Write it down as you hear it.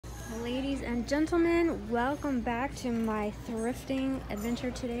Ladies and gentlemen, welcome back to my thrifting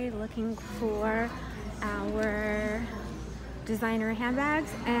adventure today, looking for our designer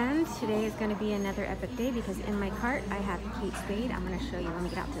handbags. And today is going to be another epic day because in my cart I have Kate Spade. I'm going to show you when we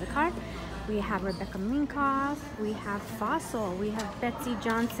get out to the car. We have Rebecca Minkoff, we have Fossil, we have Betsey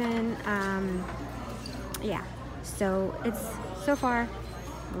Johnson. Yeah, so it's so far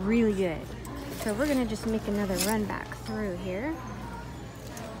really good. So we're going to just make another run back through here.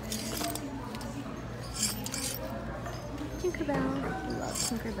 Tinkerbell, love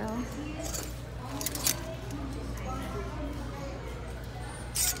Tinkerbell.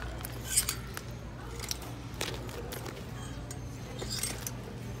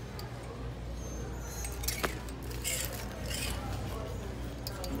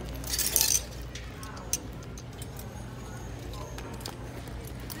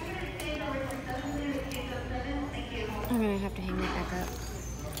 I'm gonna have to hang it back up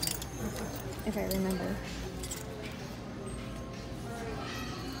if I remember.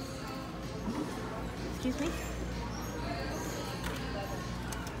 Excuse me?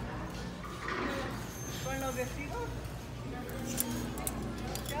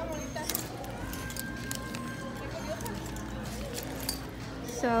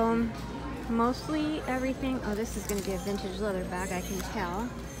 So, mostly everything, oh, this is going to be a vintage leather bag, I can tell.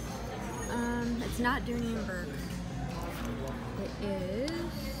 It's not Dunenberg. It is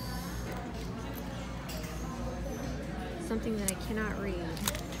something that I cannot read.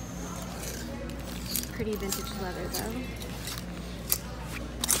 Pretty vintage leather though.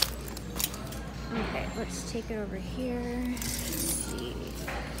 Okay, let's take it over here. Let's see.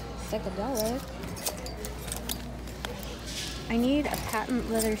 Psychedelic. I need a patent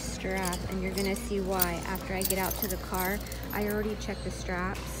leather strap, and you're gonna see why after I get out to the car. I already checked the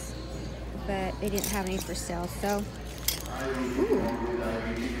straps, but they didn't have any for sale, so. Ooh,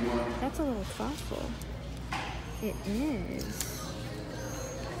 that's a little Fossil. It is.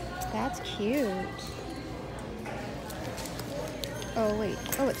 That's cute. Oh wait,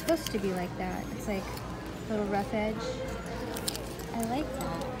 oh, it's supposed to be like that. It's like a little rough edge. I like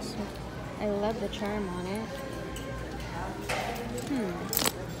that. I love the charm on it.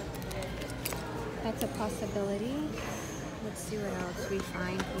 That's a possibility. Let's see what else we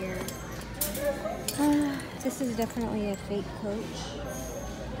find here. This is definitely a fake coach.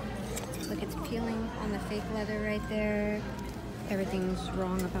 Look, it's peeling on the fake leather right there. Everything's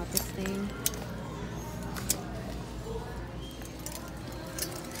wrong about this thing.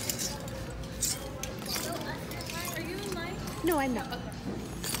 Are you in line? No, I'm not.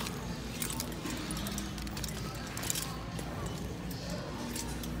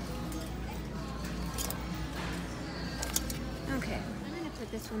 Okay, I'm gonna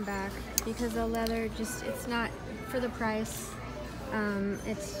put this one back because the leather just, it's not, for the price,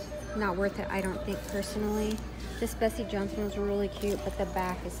 it's not worth it, I don't think, personally. This Betsey Johnson was really cute, but the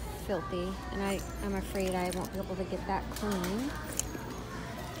back is filthy, and I'm afraid I won't be able to get that clean.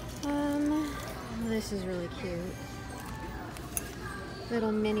 This is really cute.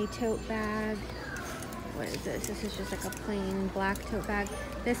 Little mini tote bag. What is this? This is just like a plain black tote bag.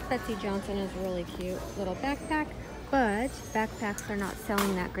 This Betsey Johnson is really cute. Little backpack, but backpacks are not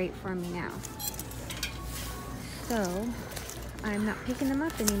selling that great for me now. So I'm not picking them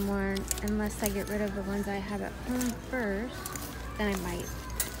up anymore unless I get rid of the ones I have at home first. Then I might.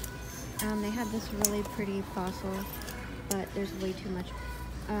 They had this really pretty Fossil, but there's way too much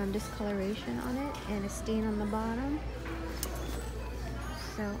discoloration on it and a stain on the bottom.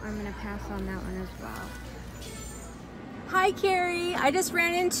 So I'm gonna pass on that one as well. Hi, Carrie. I just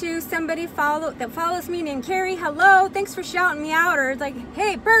ran into somebody that follows me named Carrie. Hello, thanks for shouting me out. Or it's like,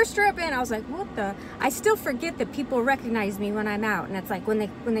 hey, burst Trippin. I was like, what the? I still forget that people recognize me when I'm out, and it's like when they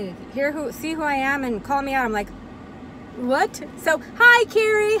see who I am and call me out, I'm like, what? So, hi,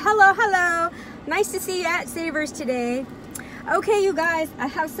 Carrie. Hello, hello. Nice to see you at Savers today. Okay, you guys, I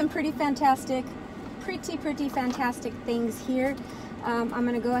have some pretty fantastic things here. I'm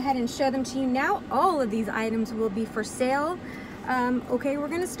going to go ahead and show them to you now. All of these items will be for sale. Okay, we're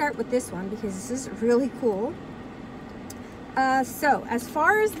going to start with this one because this is really cool. So, as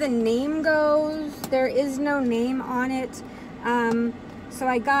far as the name goes, there is no name on it. So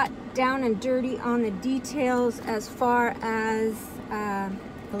I got down and dirty on the details as far as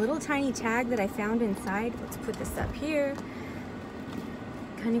the little tiny tag that I found inside. Let's put this up here.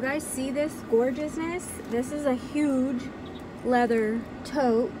 Can you guys see this gorgeousness? This is a huge leather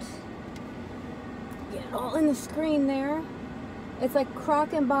tote. Get it all in the screen there. It's like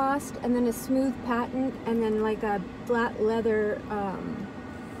croc embossed and then a smooth patent and then like a flat leather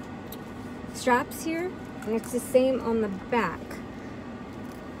straps here, and it's the same on the back.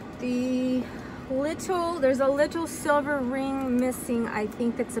 There's a little silver ring missing, I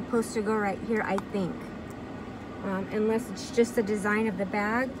think, that's supposed to go right here, I think. Unless it's just the design of the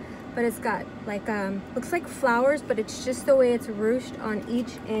bag. But it's got like, looks like flowers, but it's just the way it's ruched on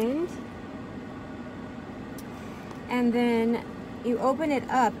each end. And then you open it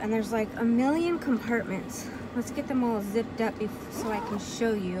up and there's like a million compartments. Let's get them all zipped up so I can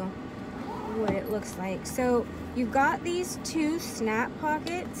show you what it looks like. So you've got these two snap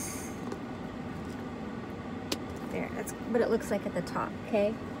pockets. There, that's what it looks like at the top,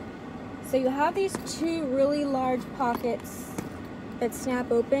 okay? So you have these two really large pockets that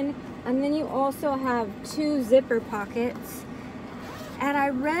snap open, and then you also have two zipper pockets. And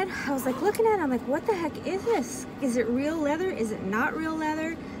I was like looking at it, I'm like, what the heck is this? Is it real leather? Is it not real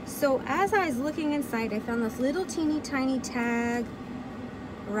leather? So as I was looking inside, I found this little teeny tiny tag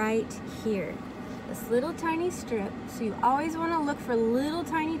right here. This little tiny strip. So you always want to look for little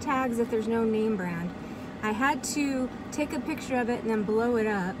tiny tags if there's no name brand. I had to take a picture of it and then blow it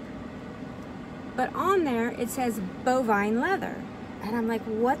up. But on there, it says bovine leather. And I'm like,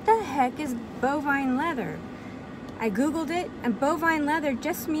 what the heck is bovine leather? I Googled it, and bovine leather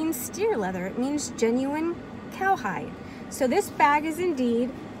just means steer leather. It means genuine cowhide. So this bag is indeed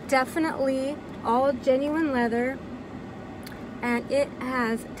definitely all genuine leather, and it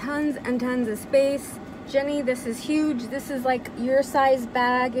has tons and tons of space. Jenny, this is huge. This is like your size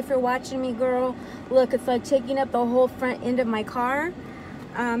bag. If you're watching me, girl, look, it's like taking up the whole front end of my car,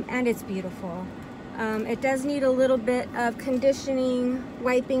 and it's beautiful. It does need a little bit of conditioning,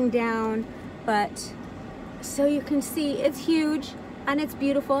 wiping down, but so you can see it's huge and it's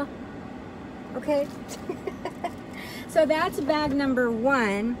beautiful, okay? So that's bag number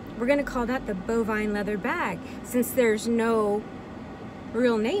one. We're gonna call that the bovine leather bag since there's no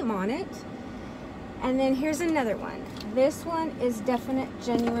real name on it. And then here's another one. This one is definite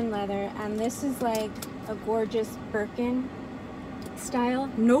genuine leather, and this is like a gorgeous Birkin style.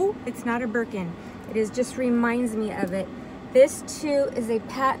 No, it's not a Birkin. It is just reminds me of it. This too is a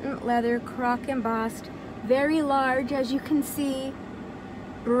patent leather croc embossed, very large, as you can see,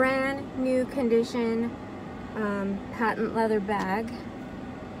 brand new condition patent leather bag.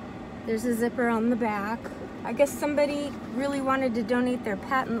 There's a zipper on the back. I guess somebody really wanted to donate their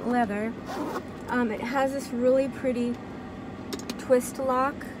patent leather. It has this really pretty twist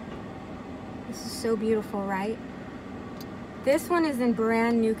lock. This is so beautiful, right? This one is in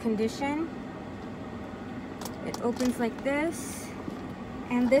brand new condition. It opens like this.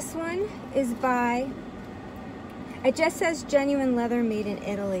 And this one is by, it just says genuine leather made in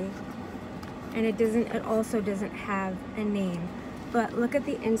Italy. And it also doesn't have a name. But look at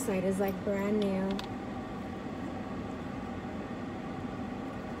the inside, it's like brand new.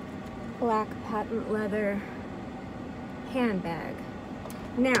 Black patent leather handbag.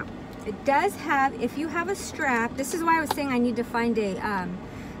 Now, it does have, if you have a strap, this is why I was saying I need to find a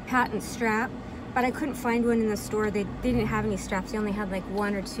patent strap, but I couldn't find one in the store. They didn't have any straps. They only had like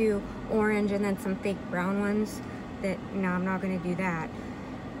one or two orange and then some fake brown ones that, no, I'm not gonna do that.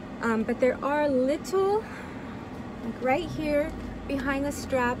 But there are little, like right here behind the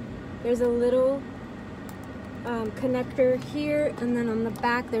strap, there's a little connector here, and then on the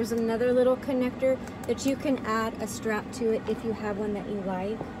back there's another little connector that you can add a strap to it if you have one that you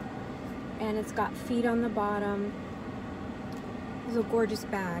like. And it's got feet on the bottom. It's a gorgeous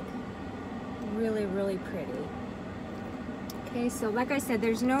bag. Really, really pretty. Okay, so like I said,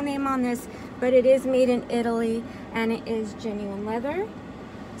 there's no name on this, but it is made in Italy and it is genuine leather.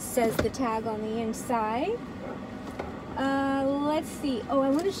 Says the tag on the inside. Let's see. Oh, I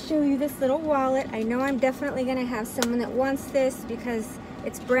want to show you this little wallet. I know I'm definitely going to have someone that wants this because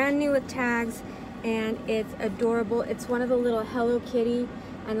it's brand new with tags and it's adorable. It's one of the little Hello Kitty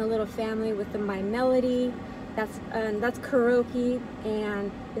and the little family with the My Melody. That's Karaoke,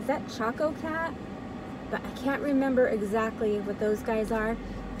 and is that Choco Cat? But I can't remember exactly what those guys are.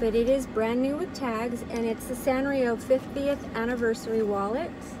 But it is brand new with tags, and it's the Sanrio 50th anniversary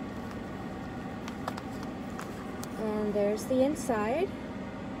wallet. And there's the inside.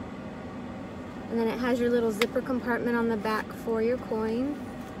 And then it has your little zipper compartment on the back for your coin.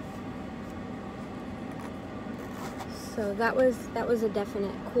 So that was a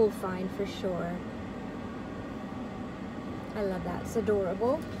definite cool find for sure. I love that. It's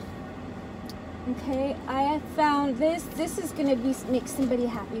adorable. Okay, I have found this. This is going to make somebody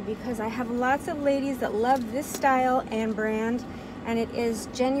happy because I have lots of ladies that love this style and brand, and it is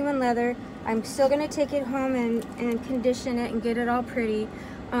genuine leather. I'm still going to take it home and condition it and get it all pretty.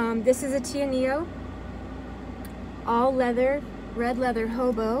 This is a Tia Neo, all leather, red leather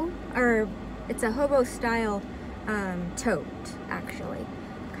hobo, or it's a hobo style tote, actually.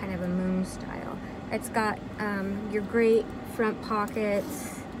 Kind kind of a moon style. It's got your great front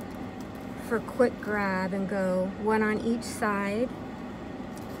pockets for quick grab and go, one on each side.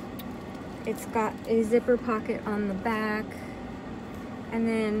 It's got a zipper pocket on the back, and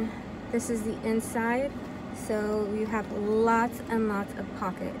then this is the inside, so you have lots and lots of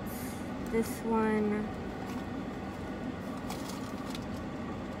pockets. This one,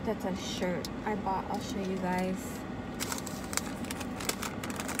 that's a shirt I bought. I'll show you guys.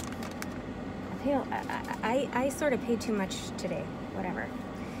 I sort of paid too much today, whatever.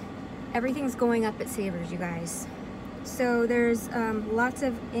 Everything's going up at Savers, you guys. So there's lots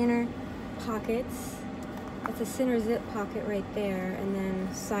of inner pockets. That's a center zip pocket right there, and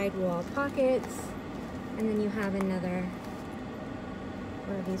then sidewall pockets, and then you have another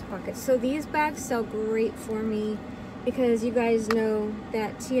one of these pockets. So these bags sell great for me because you guys know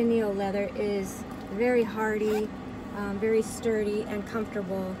that Teoneo leather is very hardy, very sturdy and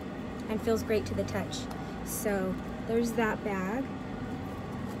comfortable, and feels great to the touch. So there's that bag.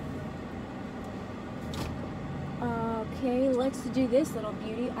 Okay, let's do this little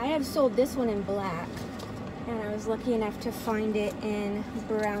beauty. I have sold this one in black, and I was lucky enough to find it in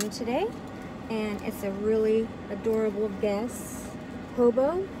brown today. And it's a really adorable Guess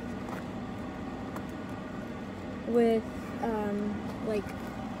hobo with like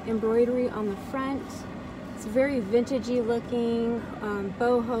embroidery on the front. It's very vintagey looking,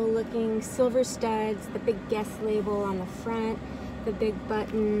 boho looking, silver studs, the big Guess label on the front, the big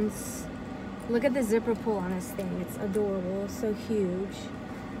buttons. Look at the zipper pull on this thing. It's adorable, so huge.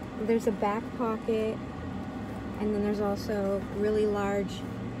 There's a back pocket, and then there's also really large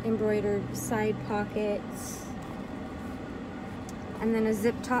embroidered side pockets, and then a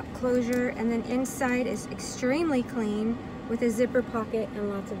zip top closure, and then inside is extremely clean with a zipper pocket and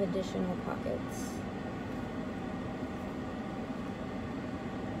lots of additional pockets.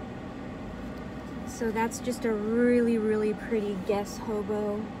 So that's just a really, really pretty Guess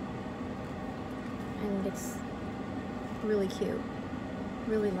hobo. And it's really cute.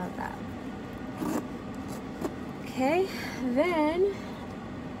 Really love that. Okay, then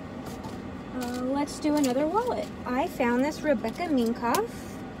let's do another wallet. I found this Rebecca Minkoff,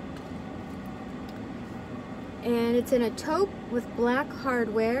 and it's in a taupe with black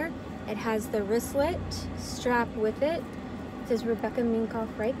hardware. It has the wristlet strap with it. It says Rebecca Minkoff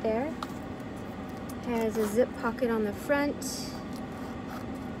right there. It has a zip pocket on the front.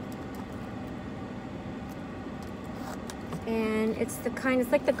 And it's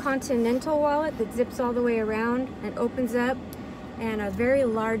like the Continental wallet that zips all the way around and opens up, and a very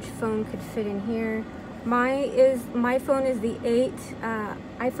large phone could fit in here. My phone is the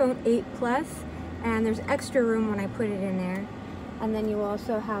iPhone 8 Plus, and there's extra room when I put it in there. And then you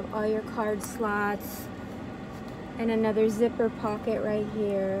also have all your card slots and another zipper pocket right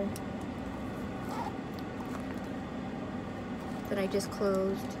here that I just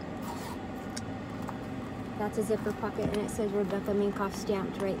closed. That's a zipper pocket, and it says Rebecca Minkoff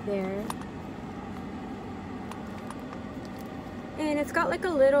stamped right there. And it's got like a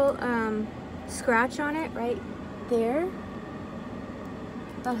little scratch on it right there.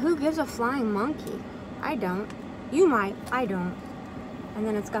 But who gives a flying monkey? I don't. You might, I don't. And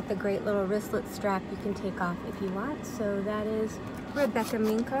then it's got the great little wristlet strap you can take off if you want. So that is Rebecca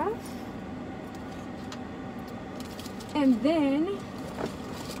Minkoff. And then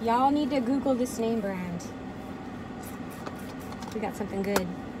y'all need to Google this name brand. We got something good.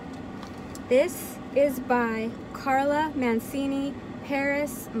 This is by Carla Mancini,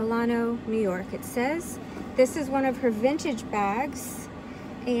 Paris, Milano, New York. It says this is one of her vintage bags,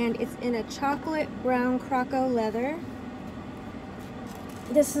 and it's in a chocolate brown croco leather.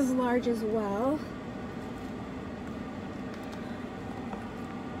 This is large as well.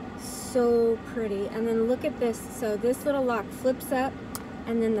 So pretty. And then look at this. So this little lock flips up,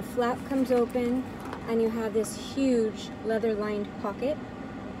 and then the flap comes open, and you have this huge leather-lined pocket.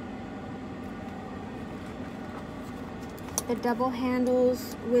 The double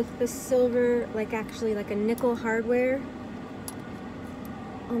handles with the silver, actually like a nickel hardware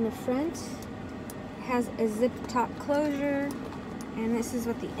on the front. It has a zip top closure, and this is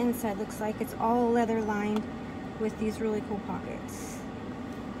what the inside looks like. It's all leather lined with these really cool pockets.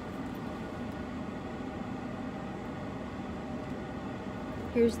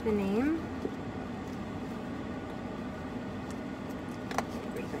 Here's the name.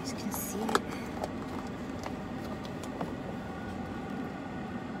 You guys can see it.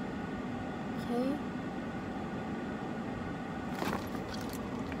 Okay.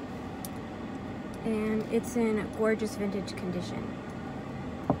 And it's in gorgeous vintage condition.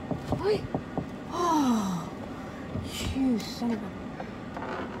 Oh, you son of a...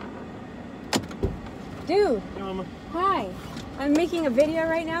 Dude. Hey, Mama. Hi. I'm making a video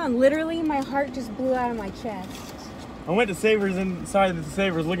right now, and literally my heart just blew out of my chest. I went to Savers inside the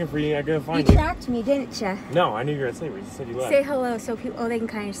Savers looking for you. I couldn't find you. You tracked me, didn't you? No, I knew you were at Savers. You said you left. Say hello so people, oh, they can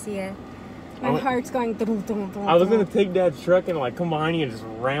kind of see it. My heart's going. Dum, dum, dum, I was gonna take Dad's truck and like come behind you and just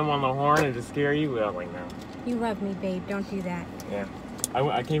ram on the horn and just scare you. But I was like, no. You love me, babe. Don't do that. Yeah.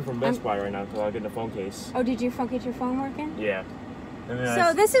 I came from Best Buy right now because I was getting a phone case. Oh, did you get your phone working? Yeah. And then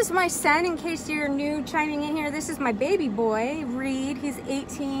So this is my son, in case you're new chiming in here. This is my baby boy, Reed. He's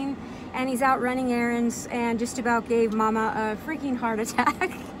 18, and he's out running errands and just about gave Mama a freaking heart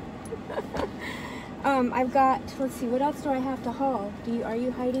attack. I've got, let's see, what else do I have to haul? Are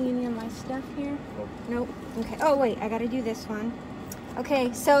you hiding any of my stuff here? Nope. Okay. Oh, wait, I got to do this one.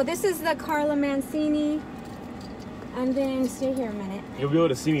 Okay, so this is the Carla Mancini. And then, stay here a minute. you'll be able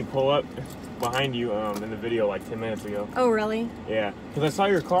to see me pull up behind you in the video like 10 minutes ago. Oh, really? Yeah, because I saw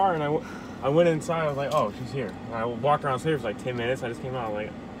your car and I went inside. I was like, oh, she's here. And I walked around Savers for like 10 minutes. I just came out.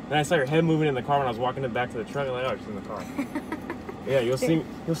 Like, then I saw your head moving in the car when I was walking it back to the truck. I'm like, oh, she's in the car. Yeah, you'll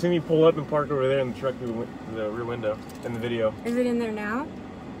see me pull up and park over there in the truck through the rear window in the video. Is it in there now?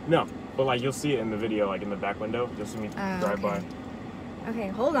 No, but like you'll see it in the video, like in the back window. You'll see me drive by. Okay,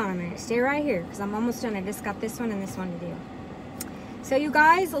 hold on a minute. Stay right here because I'm almost done. I just got this one and this one to do. So you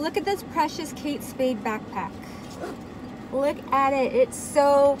guys, look at this precious Kate Spade backpack. Look at it. It's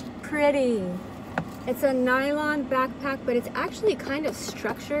so pretty. It's a nylon backpack, but it's actually kind of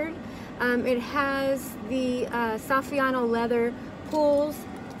structured. It has the Saffiano leather pulls.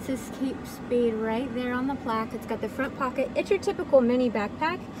 It says Kate Spade right there on the plaque. It's got the front pocket. It's your typical mini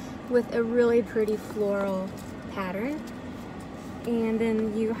backpack with a really pretty floral pattern. And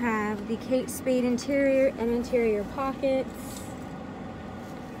then you have the Kate Spade interior and interior pockets.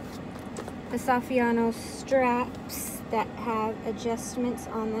 The Saffiano straps that have adjustments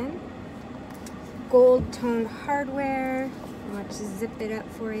on them. Gold toned hardware. Let's just zip it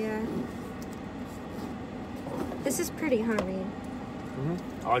up for you. This is pretty, huh, Reed?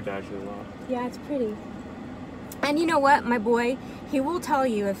 I like that actually a lot. Yeah, it's pretty. And you know what, my boy, he will tell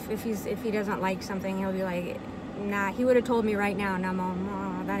you if he doesn't like something. He'll be like, nah, he would have told me right now, and I'm all,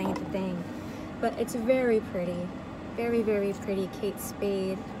 oh, that ain't the thing. But it's very pretty. Very, very pretty Kate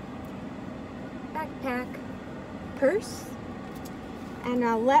Spade backpack, purse. And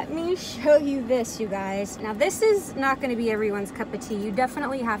now let me show you this, you guys. Now this is not going to be everyone's cup of tea. You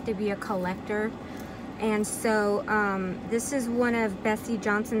definitely have to be a collector. And so this is one of Betsey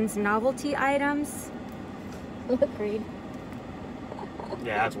Johnson's novelty items. Look, Reed.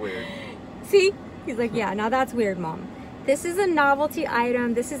 Yeah, that's weird. See? He's like, yeah, now that's weird, Mom. This is a novelty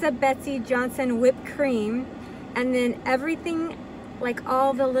item. This is a Betsey Johnson whipped cream. And then everything, like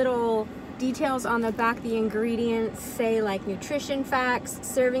all the little details on the back, the ingredients say like nutrition facts,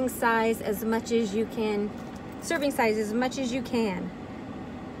 serving size as much as you can,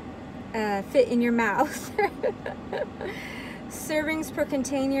 fit in your mouth. Servings per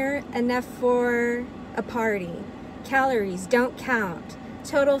container, enough for a party. Calories, don't count.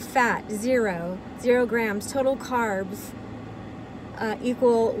 Total fat, 0 grams. Total carbs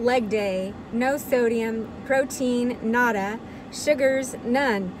equal leg day. No sodium. Protein, nada. Sugars,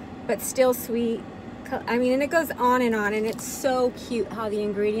 none, but still sweet. I mean, and it goes on, and it's so cute how the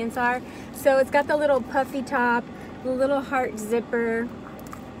ingredients are. So it's got the little puffy top, the little heart zipper.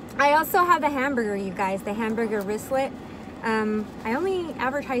 I also have the hamburger, you guys, the hamburger wristlet. I only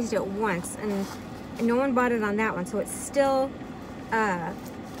advertised it once, and no one bought it on that one, so it's still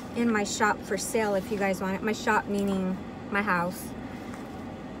in my shop for sale if you guys want it. My shop meaning my house.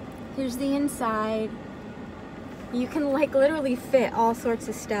 Here's the inside. You can like literally fit all sorts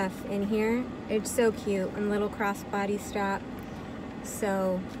of stuff in here. It's so cute, and little crossbody strap.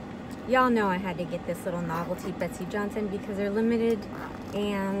 So y'all know I had to get this little novelty Betsey Johnson because they're limited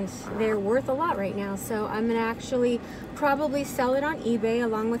and they're worth a lot right now. So I'm gonna actually probably sell it on eBay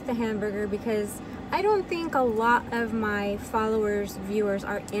along with the hamburger because I don't think a lot of my followers, viewers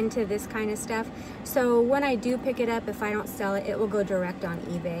are into this kind of stuff. So when I do pick it up, if I don't sell it, it will go direct on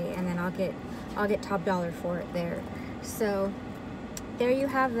eBay, and then I'll get top dollar for it there. So there you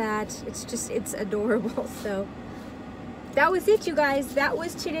have that. It's adorable. So that was it, you guys. That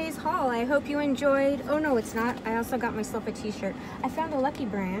was today's haul. I hope you enjoyed. Oh no, it's not. I also got myself a t-shirt. I found a Lucky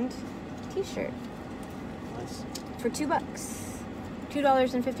Brand t-shirt. Nice. For $2.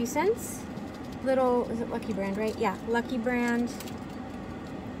 $2.50. Little, is it Lucky Brand, right? Yeah, Lucky Brand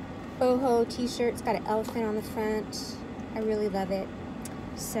boho t-shirt. It's got an elephant on the front. I really love it.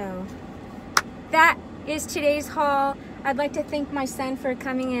 So that is today's haul. I'd like to thank my son for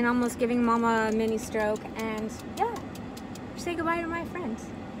coming in, almost giving Mama a mini stroke, and yeah, say goodbye to my friends.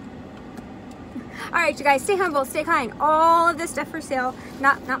 All right, you guys, stay humble, stay kind. All of this stuff for sale.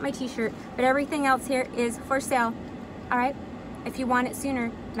 Not my t-shirt, but everything else here is for sale. All right, if you want it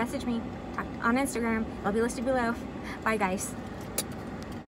sooner, message me on Instagram. It'll be listed below. Bye, guys.